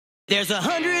There's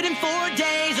 104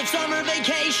 days of summer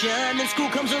vacation, and school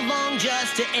comes along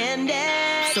just to end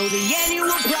it. So the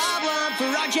annual problem for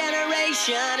our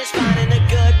generation is finding a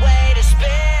good way to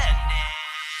spend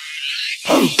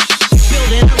it.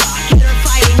 Building a rocket or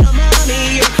fighting a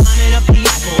mummy, or climbing up the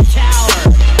Eiffel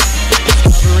Tower,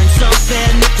 discovering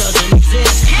something that doesn't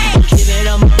exist. Hey, giving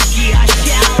a monkey a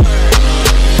shower.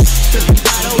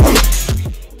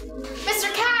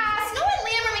 Mr. Cass, Noah and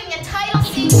Liam are making a title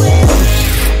sequence.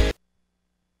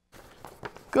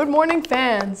 Good morning,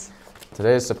 fans.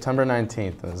 Today is September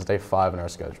 19th, and it's day 5 in our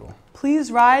schedule.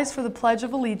 Please rise for the Pledge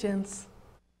of Allegiance.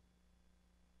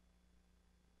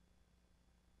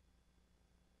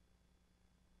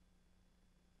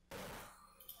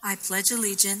 I pledge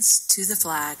allegiance to the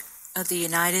flag of the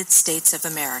United States of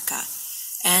America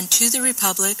and to the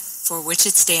republic for which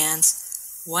it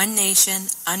stands, one nation,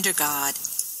 under God,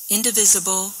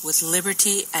 indivisible, with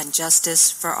liberty and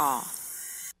justice for all.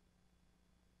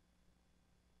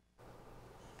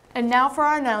 And now for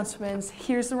our announcements.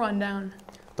 Here's the rundown.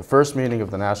 The first meeting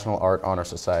of the National Art Honor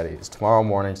Society is tomorrow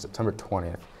morning, September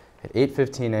 20th, at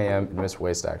 8:15 a.m. in Miss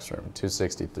Waystack's room,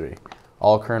 263.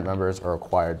 All current members are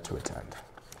required to attend.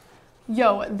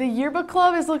 Yo, the Yearbook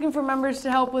Club is looking for members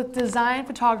to help with design,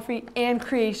 photography, and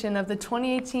creation of the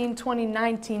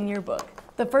 2018-2019 yearbook.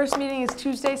 The first meeting is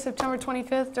Tuesday, September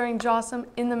 25th during JOSM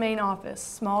in the main office,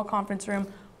 small conference room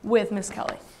with Miss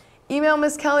Kelly. Email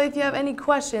Miss Kelly if you have any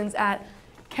questions at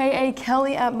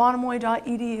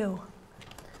kakelly@monomoy.edu.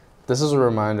 This is a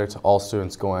reminder to all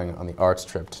students going on the arts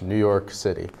trip to New York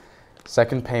City.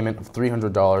 Second payment of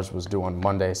 $300 was due on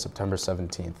Monday, September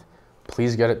 17th.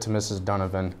 Please get it to Mrs.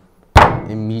 Donovan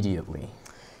immediately.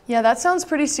 Yeah, that sounds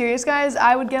pretty serious, guys.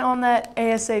 I would get on that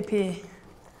ASAP.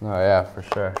 Oh yeah, for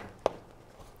sure.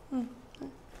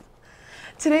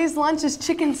 Today's lunch is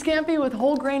chicken scampi with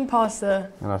whole grain pasta.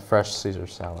 And a fresh Caesar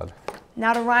salad.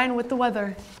 Now to Ryan with the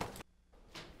weather.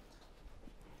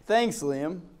 Thanks,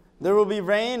 Liam. There will be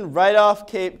rain right off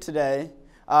Cape today,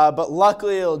 but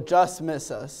luckily it'll just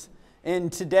miss us.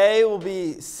 And today will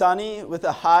be sunny with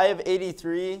a high of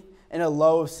 83 and a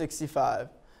low of 65.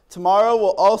 Tomorrow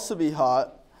will also be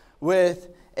hot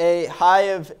with a high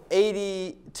of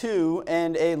 82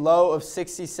 and a low of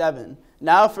 67.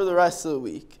 Now for the rest of the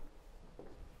week.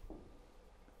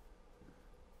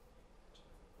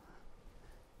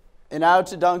 And now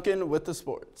to Duncan with the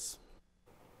sports.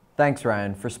 Thanks,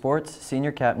 Ryan. For sports,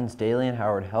 senior captains Daly and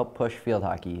Howard helped push field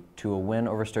hockey to a win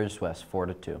over Sturgis West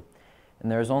 4-2. And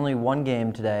there is only one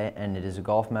game today, and it is a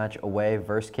golf match away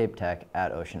versus Cape Tech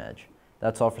at Ocean Edge.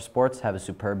 That's all for sports. Have a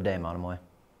superb day, Monomoy.